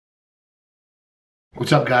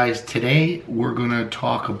What's up, guys? Today we're gonna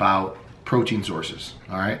talk about protein sources.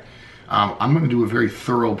 All right, I'm gonna do a very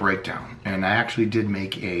thorough breakdown, and I actually did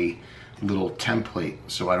make a little template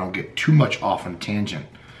so I don't get too much off on tangent.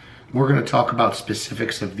 We're gonna talk about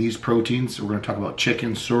specifics of these proteins. We're gonna talk about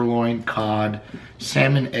chicken, sirloin, cod,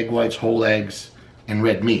 salmon, egg whites, whole eggs, and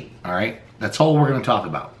red meat. All right, that's all we're gonna talk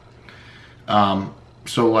about.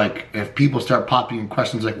 So like, if people start popping in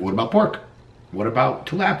questions like, what about pork? What about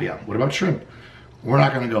tilapia? What about shrimp? We're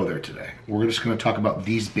not going to go there today. We're just going to talk about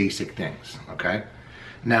these basic things, okay?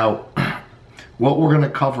 Now, what we're going to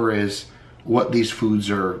cover is what these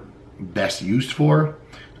foods are best used for,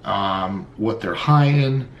 what they're high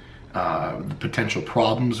in, the potential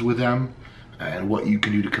problems with them, and what you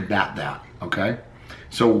can do to combat that, okay?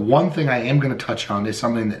 So one thing I am going to touch on is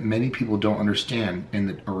something that many people don't understand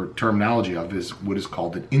or terminology of is what is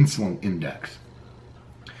called an insulin index.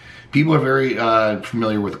 People are very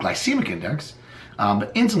familiar with glycemic index,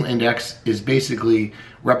 but insulin index is basically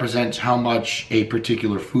represents how much a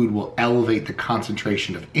particular food will elevate the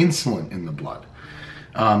concentration of insulin in the blood.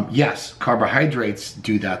 Yes, carbohydrates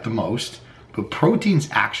do that the most, but proteins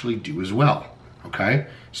actually do as well, okay?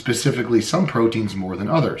 Specifically, some proteins more than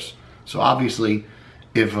others. So obviously,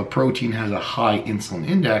 if a protein has a high insulin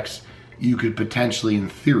index, you could potentially, in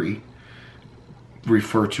theory,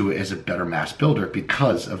 refer to it as a better mass builder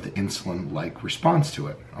because of the insulin-like response to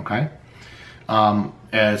it, okay?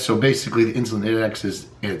 So basically, the insulin index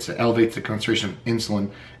elevates the concentration of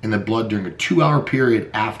insulin in the blood during a 2-hour period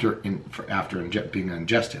after being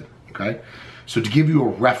ingested. Okay, so to give you a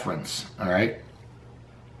reference, all right,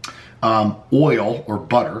 oil or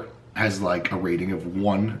butter has like a rating of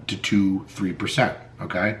 1 to 3%.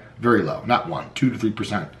 Okay, very low, not 2 to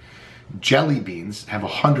 3%. Jelly beans have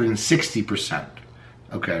 160%.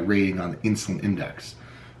 Okay, rating on the insulin index.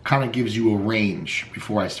 Kind of gives you a range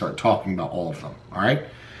before I start talking about all of them, all right?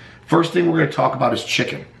 First thing we're gonna talk about is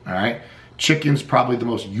chicken, all right? Chicken's probably the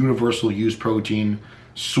most universal used protein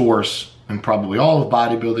source in probably all of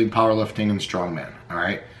bodybuilding, powerlifting, and strongman, all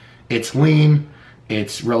right? It's lean,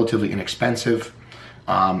 it's relatively inexpensive.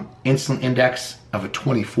 Insulin index of a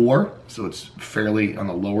 24, so it's fairly on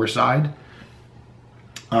the lower side.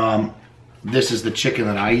 This is the chicken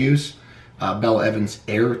that I use, Bella Evans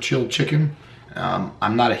Air Chilled Chicken.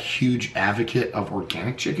 I'm not a huge advocate of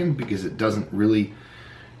organic chicken because it doesn't really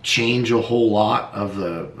change a whole lot of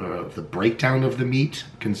the breakdown of the meat,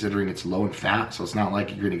 considering it's low in fat. So it's not like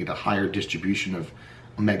you're going to get a higher distribution of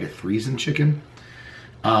omega-3s in chicken.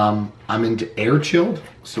 I'm into air chilled,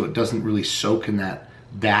 so it doesn't really soak in that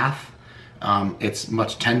bath. It's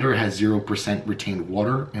much tender, has 0% retained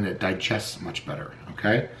water, and it digests much better,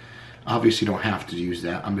 okay? Obviously, you don't have to use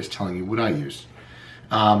that. I'm just telling you what I use.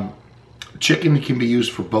 Chicken can be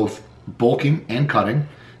used for both bulking and cutting.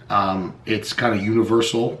 It's kind of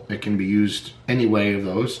universal. It can be used any way of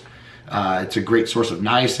those. It's a great source of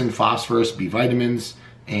niacin, phosphorus, B vitamins,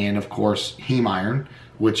 and of course heme iron,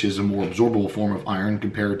 which is a more absorbable form of iron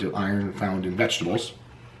compared to iron found in vegetables.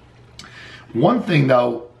 One thing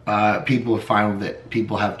though, people find that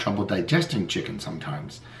people have trouble digesting chicken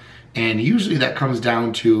sometimes. And usually that comes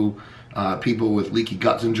down to people with leaky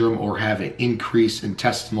gut syndrome or have an increased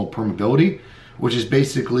intestinal permeability, which is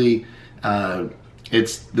basically,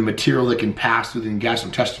 it's the material that can pass through the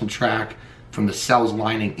gastrointestinal tract from the cells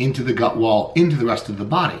lining into the gut wall into the rest of the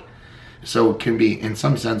body. So it can be, in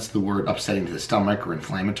some sense, the word upsetting to the stomach or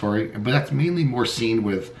inflammatory, but that's mainly more seen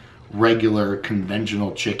with regular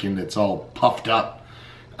conventional chicken that's all puffed up,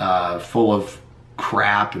 full of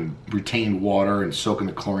crap and retained water and soak in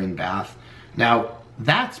the chlorine bath. Now,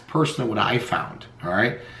 that's personally what I found, all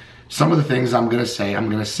right? Some of the things I'm gonna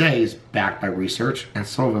say is backed by research, and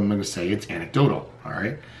some of them I'm gonna say it's anecdotal, all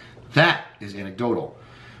right? That is anecdotal.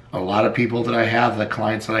 A lot of people that I have, the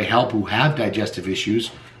clients that I help who have digestive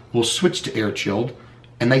issues, will switch to air chilled,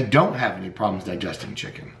 and they don't have any problems digesting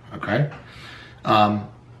chicken, okay?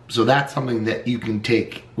 So that's something that you can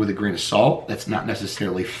take with a grain of salt. That's not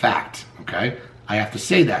necessarily fact, okay? I have to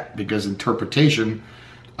say that because interpretation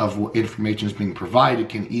of what information is being provided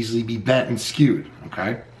can easily be bent and skewed,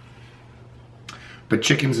 okay? But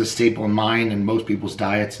chicken's a staple in mine and most people's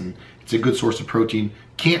diets, and it's a good source of protein.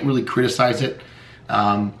 Can't really criticize it.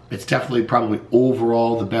 It's definitely probably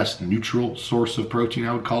overall the best neutral source of protein,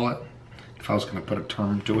 I would call it, if I was gonna put a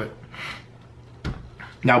term to it.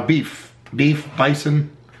 Now beef,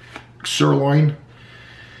 bison, sirloin.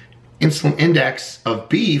 Insulin index of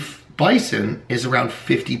beef, bison is around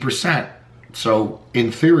 50%. So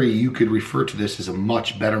in theory, you could refer to this as a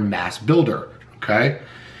much better mass builder, okay?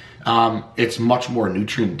 It's much more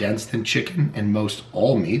nutrient dense than chicken and most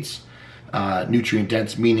all meats. nutrient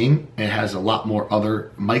dense, meaning it has a lot more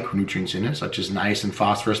other micronutrients in it, such as niacin,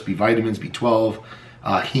 phosphorus, B vitamins, B12,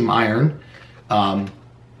 heme iron,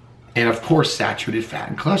 and of course saturated fat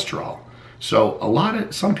and cholesterol. So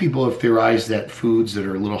some people have theorized that foods that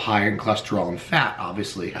are a little higher in cholesterol and fat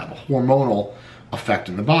obviously have a hormonal effect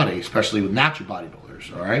in the body, especially with natural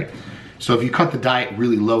bodybuilders, all right? So if you cut the diet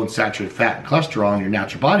really low in saturated fat and cholesterol and you're a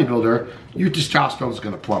natural bodybuilder, your testosterone is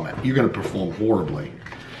gonna plummet. You're gonna perform horribly.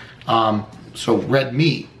 So red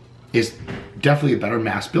meat is definitely a better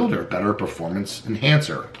mass builder, better performance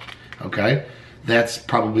enhancer, okay? That's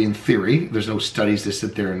probably in theory. There's no studies to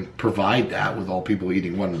sit there and provide that with all people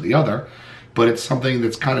eating one or the other, but it's something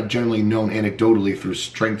that's kind of generally known anecdotally through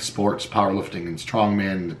strength sports, powerlifting, and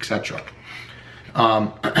strongman, etc.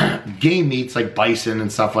 Game meats like bison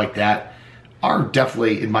and stuff like that are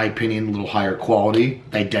definitely, in my opinion, a little higher quality.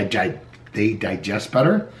 They digest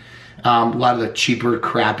better. A lot of the cheaper,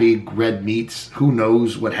 crappy red meats, who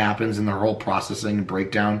knows what happens in their whole processing and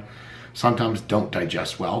breakdown, sometimes don't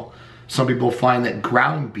digest well. Some people find that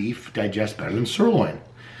ground beef digests better than sirloin.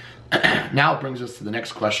 Now it brings us to the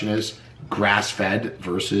next question is grass-fed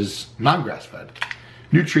versus non-grass-fed.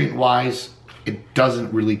 Nutrient-wise, it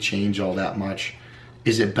doesn't really change all that much.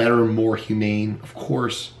 Is it better, more humane? Of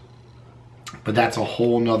course, but that's a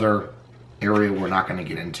whole nother area we're not gonna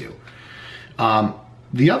get into.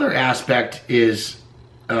 The other aspect is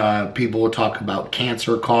people will talk about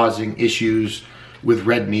cancer causing issues with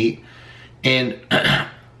red meat, and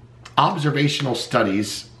observational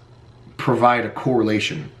studies provide a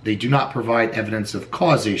correlation. They do not provide evidence of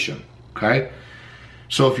causation, okay?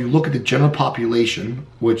 So if you look at the general population,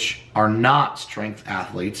 which are not strength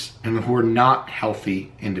athletes and who are not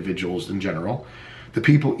healthy individuals in general, the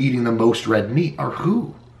people eating the most red meat are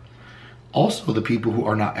who? Also the people who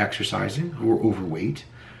are not exercising, who are overweight,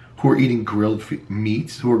 who are eating grilled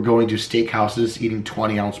meats, who are going to steakhouses, eating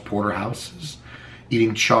 20-ounce porterhouses,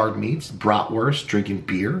 eating charred meats, bratwurst, drinking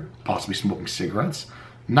beer, possibly smoking cigarettes,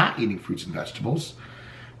 not eating fruits and vegetables,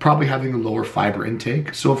 probably having a lower fiber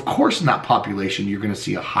intake. So of course in that population, you're gonna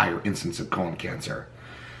see a higher incidence of colon cancer.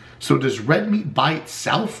 So does red meat by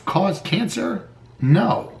itself cause cancer?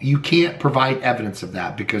 No, you can't provide evidence of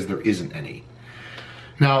that because there isn't any.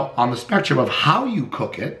 Now, on the spectrum of how you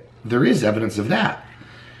cook it, there is evidence of that.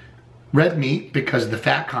 Red meat, because of the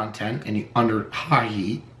fat content and under high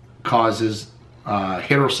heat, causes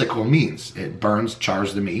heterocyclamines. It burns,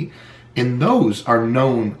 chars the meat, and those are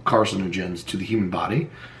known carcinogens to the human body,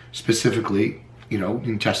 specifically,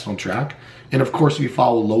 intestinal tract. And of course, if you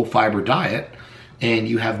follow a low fiber diet and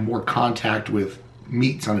you have more contact with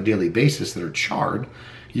meats on a daily basis that are charred,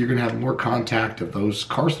 you're gonna have more contact of those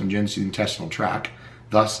carcinogens to the intestinal tract,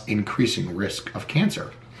 thus increasing risk of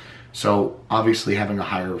cancer. So obviously having a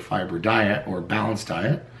higher fiber diet or balanced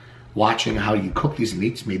diet, watching how you cook these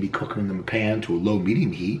meats, maybe cooking them in a pan to a low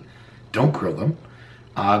medium heat, don't grill them,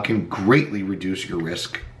 can greatly reduce your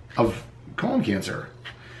risk of colon cancer.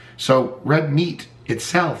 So red meat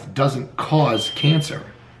itself doesn't cause cancer.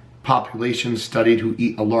 Populations studied who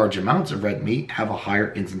eat a large amounts of red meat have a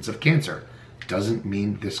higher incidence of cancer. Doesn't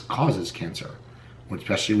mean this causes cancer,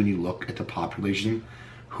 especially when you look at the population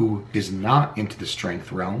who is not into the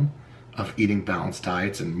strength realm of eating balanced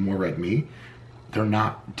diets and more red meat. They're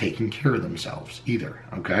not taking care of themselves either,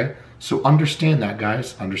 okay? So understand that,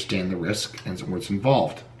 guys. Understand the risk and what's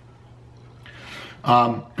involved.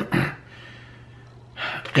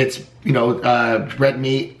 It's, red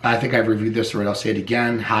meat, I think I've reviewed this already, I'll say it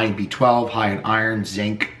again, high in B12, high in iron,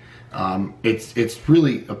 zinc. It's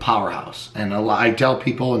really a powerhouse. And I tell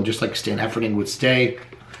people, and just like Stan Efferding would say,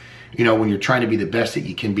 when you're trying to be the best that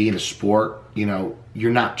you can be in a sport,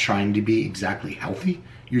 you're not trying to be exactly healthy.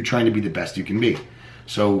 You're trying to be the best you can be.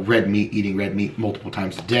 So eating red meat multiple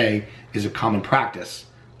times a day is a common practice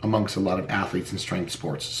amongst a lot of athletes in strength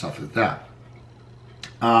sports, stuff like that.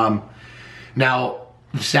 Now,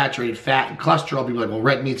 the saturated fat and cholesterol, people are like, well,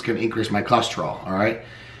 red meat's gonna increase my cholesterol, all right?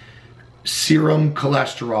 Serum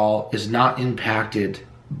cholesterol is not impacted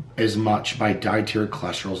as much by dietary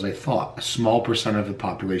cholesterol as I thought. A small percent of the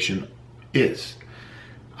population is.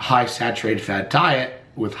 High saturated fat diet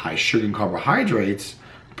with high sugar and carbohydrates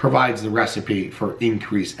provides the recipe for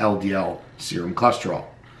increased LDL serum cholesterol.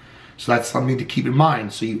 So that's something to keep in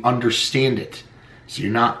mind so you understand it. So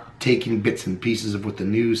you're not taking bits and pieces of what the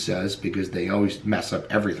news says, because they always mess up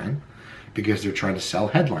everything because they're trying to sell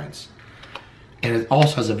headlines. And it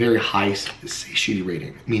also has a very high satiety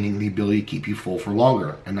rating, meaning the ability to keep you full for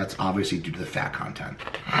longer. And that's obviously due to the fat content.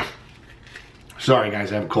 Sorry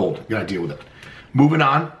guys, I have a cold. Gotta deal with it. Moving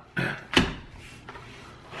on.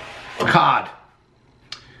 Cod.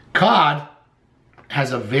 Cod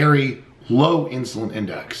has a very low insulin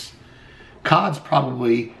index. Cod's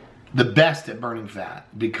probably the best at burning fat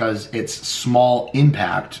because it's small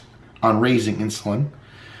impact on raising insulin.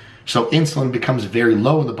 So insulin becomes very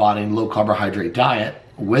low in the body in low carbohydrate diet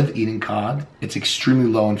with eating cod. It's extremely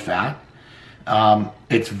low in fat.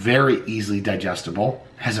 It's very easily digestible,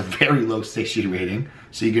 has a very low satiety rating,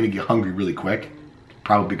 so you're gonna get hungry really quick,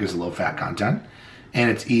 probably because of low fat content. And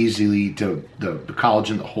it's easily to, the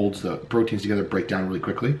collagen that holds the proteins together break down really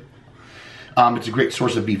quickly. It's a great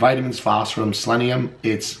source of B vitamins, phosphorus, selenium.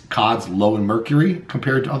 Cod's low in mercury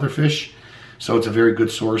compared to other fish. So it's a very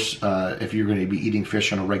good source if you're gonna be eating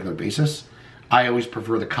fish on a regular basis. I always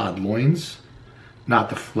prefer the cod loins, not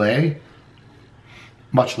the fillet.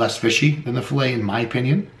 Much less fishy than the fillet in my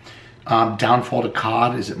opinion. Downfall to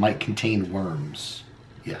cod is it might contain worms.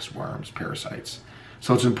 Yes, worms, parasites.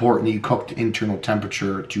 So it's important that you cook to internal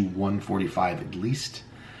temperature to 145 at least.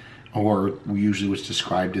 Or usually what's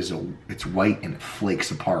described as it's white and it flakes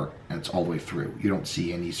apart and it's all the way through. You don't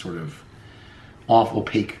see any sort of off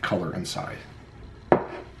opaque color inside.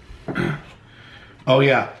 Oh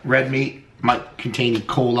yeah, red meat might contain E.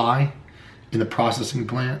 coli in the processing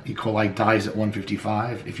plant. E. coli dies at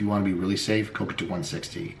 155. If you want to be really safe, cook it to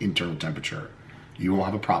 160 internal temperature. You won't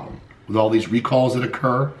have a problem. With all these recalls that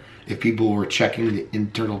occur, if people were checking the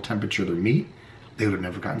internal temperature of their meat, they would have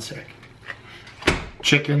never gotten sick.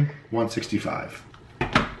 Chicken, 165.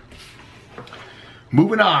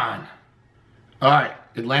 Moving on. All right,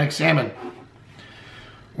 Atlantic salmon.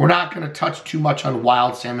 We're not going to touch too much on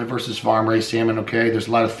wild salmon versus farm-raised salmon, okay? There's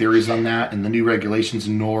a lot of theories on that, and the new regulations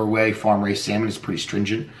in Norway, farm-raised salmon is pretty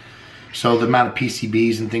stringent. So the amount of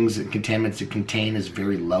PCBs and things and contaminants it contain is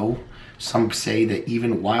very low. Some say that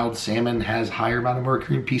even wild salmon has higher amount of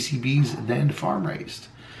mercury and PCBs than farm-raised.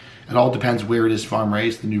 It all depends where it is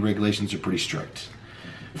farm-raised. The new regulations are pretty strict.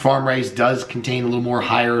 Farm-raised does contain a little more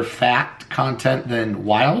higher fat content than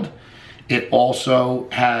wild. It also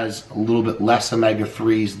has a little bit less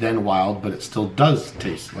omega-3s than wild, but it still does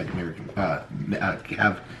taste like American,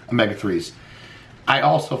 have omega-3s. I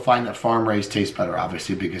also find that farm-raised tastes better,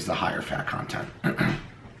 obviously, because of the higher fat content.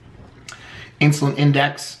 Insulin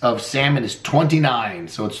index of salmon is 29,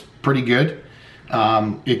 so it's pretty good.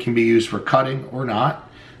 It can be used for cutting or not.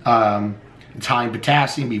 It's high in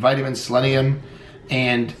potassium, B vitamins, selenium,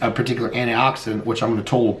 and a particular antioxidant, which I'm going to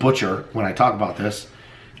total butcher when I talk about this,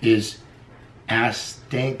 is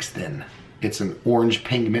astaxanthin. It's an orange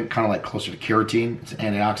pigment, kind of like closer to carotene. It's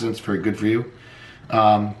an antioxidant. It's very good for you.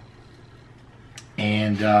 I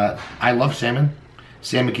love salmon.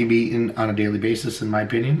 Salmon can be eaten on a daily basis, in my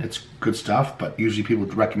opinion. It's good stuff, but usually people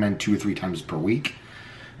would recommend 2 or 3 times per week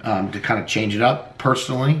to kind of change it up.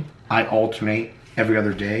 Personally, I alternate every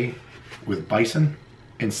other day with bison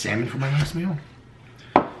and salmon for my last meal.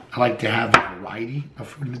 I like to have a variety of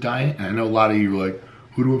food in the diet, and I know a lot of you are like,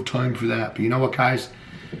 who do I have time for that? But you know what, guys?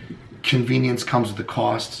 Convenience comes with the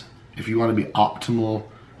cost. If you want to be optimal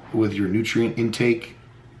with your nutrient intake,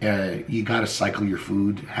 you got to cycle your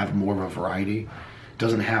food, have more of a variety.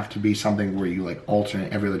 Doesn't have to be something where you like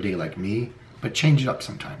alternate every other day like me, but change it up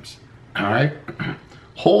sometimes. All right?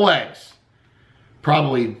 Whole eggs.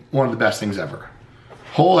 Probably one of the best things ever.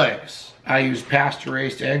 Whole eggs. I use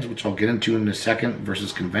pasture-raised eggs, which I'll get into in a second,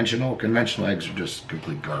 versus conventional. Conventional eggs are just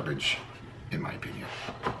complete garbage, in my opinion.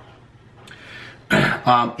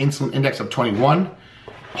 Insulin index of 21.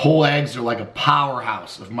 Whole eggs are like a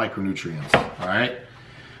powerhouse of micronutrients, all right?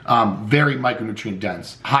 Very micronutrient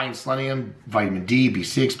dense. High in selenium, vitamin D,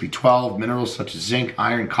 B6, B12, minerals such as zinc,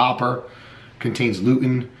 iron, copper. Contains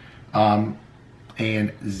lutein and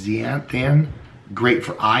zeaxanthin. Great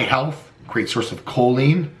for eye health. Great source of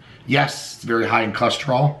choline. Yes, it's very high in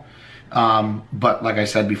cholesterol. But like I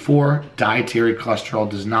said before, dietary cholesterol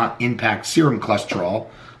does not impact serum cholesterol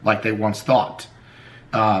like they once thought.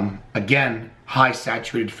 Again, high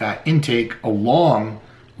saturated fat intake along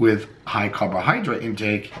with high carbohydrate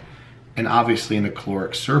intake and obviously in a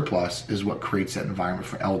caloric surplus is what creates that environment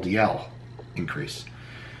for LDL increase.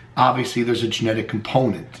 Obviously there's a genetic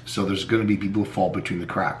component, so there's going to be people who fall between the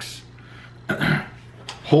cracks.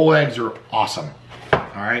 Whole eggs are awesome, all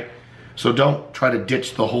right? So don't try to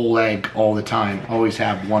ditch the whole egg all the time. Always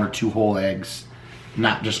have 1 or 2 whole eggs,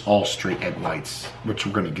 not just all straight egg whites, which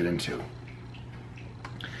we're going to get into.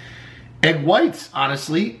 Egg whites,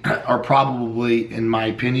 honestly, are probably, in my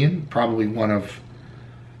opinion, probably one of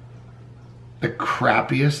the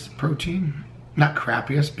crappiest protein. Not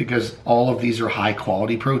crappiest, because all of these are high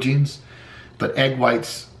quality proteins, but egg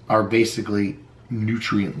whites are basically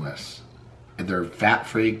nutrientless. They're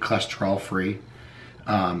fat-free, cholesterol-free.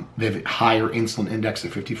 They have a higher insulin index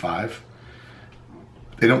of 55.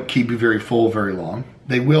 They don't keep you very full very long.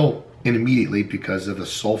 They will immediately because of the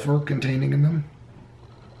sulfur containing in them.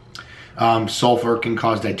 Sulfur can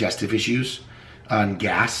cause digestive issues and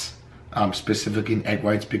gas, specifically in egg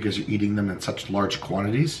whites because you're eating them in such large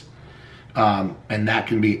quantities. And that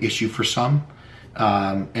can be an issue for some.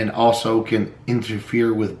 And also can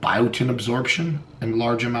interfere with biotin absorption in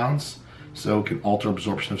large amounts. So it can alter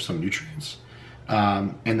absorption of some nutrients.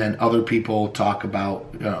 And then other people talk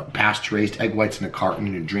about pasture-raised egg whites in a carton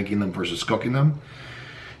and you're drinking them versus cooking them.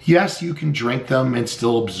 Yes, you can drink them and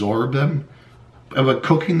still absorb them. But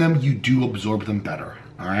cooking them, you do absorb them better,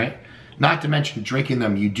 all right? Not to mention drinking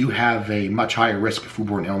them, you do have a much higher risk of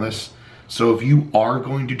foodborne illness. So if you are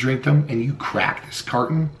going to drink them and you crack this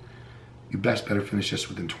carton, you best better finish this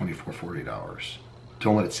within 24, 48 hours.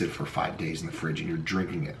 Don't let it sit for 5 days in the fridge and you're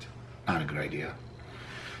drinking it. Not a good idea.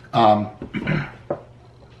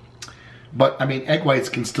 But I mean, egg whites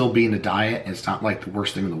can still be in a diet, and it's not like the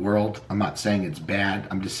worst thing in the world. I'm not saying it's bad.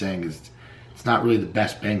 I'm just saying it's not really the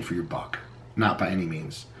best bang for your buck. Not by any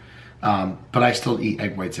means. But I still eat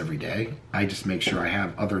egg whites every day. I just make sure I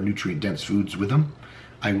have other nutrient-dense foods with them.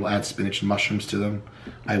 I will add spinach and mushrooms to them.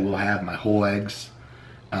 I will have my whole eggs.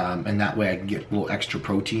 And that way I can get a little extra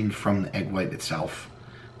protein from the egg white itself.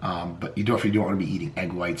 But you definitely don't want to be eating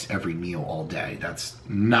egg whites every meal all day. That's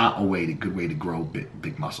not a good way to grow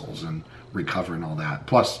big muscles and recover and all that.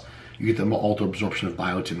 Plus, you get the alter absorption of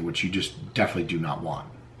biotin, which you just definitely do not want.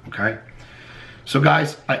 Okay? So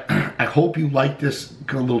guys, I hope you like this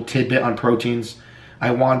kind of little tidbit on proteins. I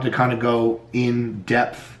wanted to kind of go in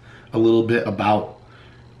depth a little bit about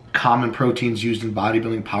common proteins used in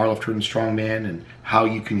bodybuilding, powerlifter, and strongman, and how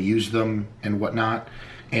you can use them and whatnot.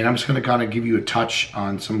 And I'm just going to kind of give you a touch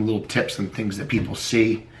on some little tips and things that people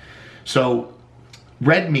see. So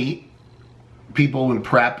red meat, people in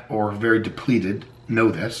prep or very depleted know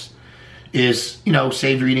this, is, you know,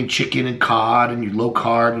 say if you're eating chicken and cod and you're low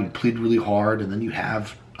carb and you deplete really hard, and then you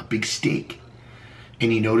have a big steak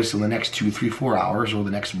and you notice in the next 2, 3, 4 hours or the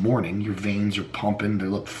next morning your veins are pumping, they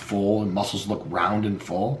look full and muscles look round and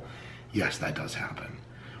full. Yes, that does happen.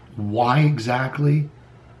 Why exactly?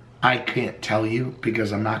 I can't tell you,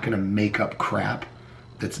 because I'm not going to make up crap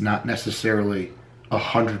that's not necessarily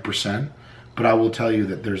 100%, but I will tell you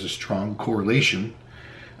that there's a strong correlation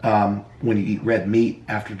when you eat red meat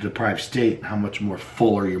after a deprived state, how much more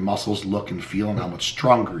fuller your muscles look and feel and how much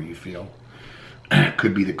stronger you feel.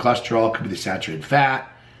 Could be the cholesterol, could be the saturated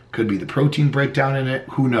fat, could be the protein breakdown in it,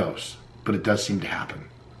 who knows, but it does seem to happen.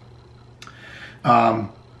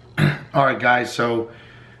 All right, guys, so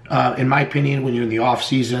in my opinion, when you're in the off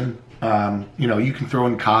season, you know, you can throw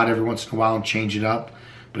in cod every once in a while and change it up.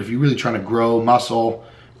 But if you're really trying to grow muscle,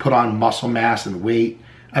 put on muscle mass and weight,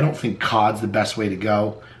 I don't think cod's the best way to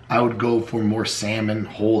go. I would go for more salmon,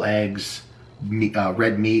 whole eggs,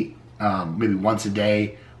 red meat, maybe once a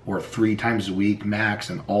day or 3 times a week max,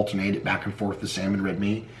 and alternate it back and forth, the salmon, red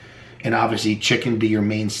meat. And obviously chicken be your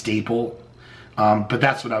main staple. But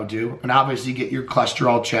that's what I would do. And obviously get your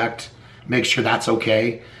cholesterol checked. Make sure that's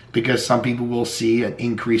okay, because some people will see an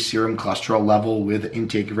increased serum cholesterol level with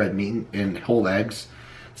intake of red meat and whole eggs.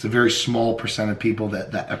 It's a very small percent of people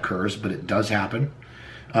that occurs, but it does happen.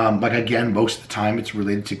 Like again, most of the time it's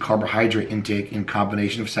related to carbohydrate intake in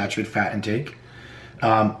combination of saturated fat intake.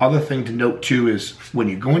 Other thing to note too is when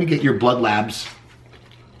you're going to get your blood labs,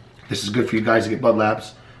 this is good for you guys to get blood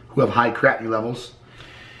labs who have high creatinine levels.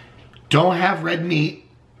 Don't have red meat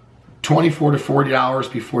 24 to 40 hours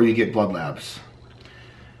before you get blood labs.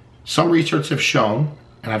 Some research have shown,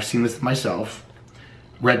 and I've seen this myself,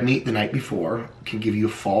 red meat the night before can give you a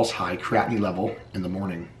false high creatinine level in the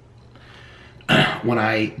morning. When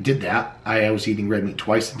I did that, I was eating red meat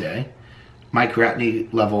twice a day. My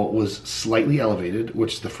creatinine level was slightly elevated,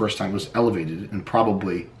 which is the first time it was elevated in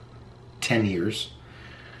probably 10 years.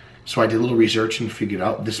 So I did a little research and figured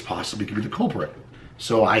out this possibly could be the culprit.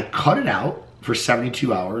 So I cut it out for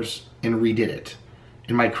 72 hours and redid it.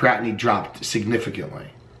 And my creatinine dropped significantly.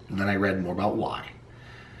 And then I read more about why.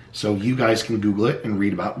 So you guys can Google it and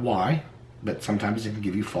read about why, but sometimes it can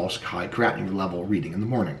give you false high creatinine level reading in the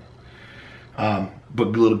morning. But a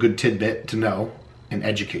little good tidbit to know and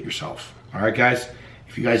educate yourself. All right, guys,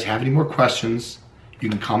 if you guys have any more questions, you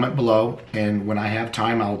can comment below, and when I have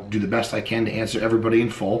time, I'll do the best I can to answer everybody in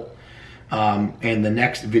full. And the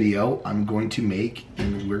next video I'm going to make,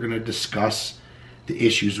 and we're going to discuss the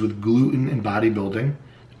issues with gluten in bodybuilding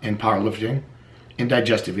and powerlifting and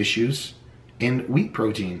digestive issues and wheat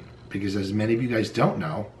protein, because as many of you guys don't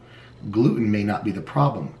know, gluten may not be the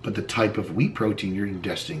problem, but the type of wheat protein you're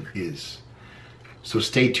ingesting is. So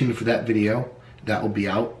stay tuned for that video. That will be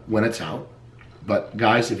out when it's out. But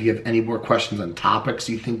guys, if you have any more questions on topics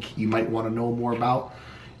you think you might want to know more about,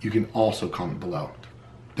 you can also comment below.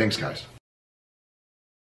 Thanks, guys.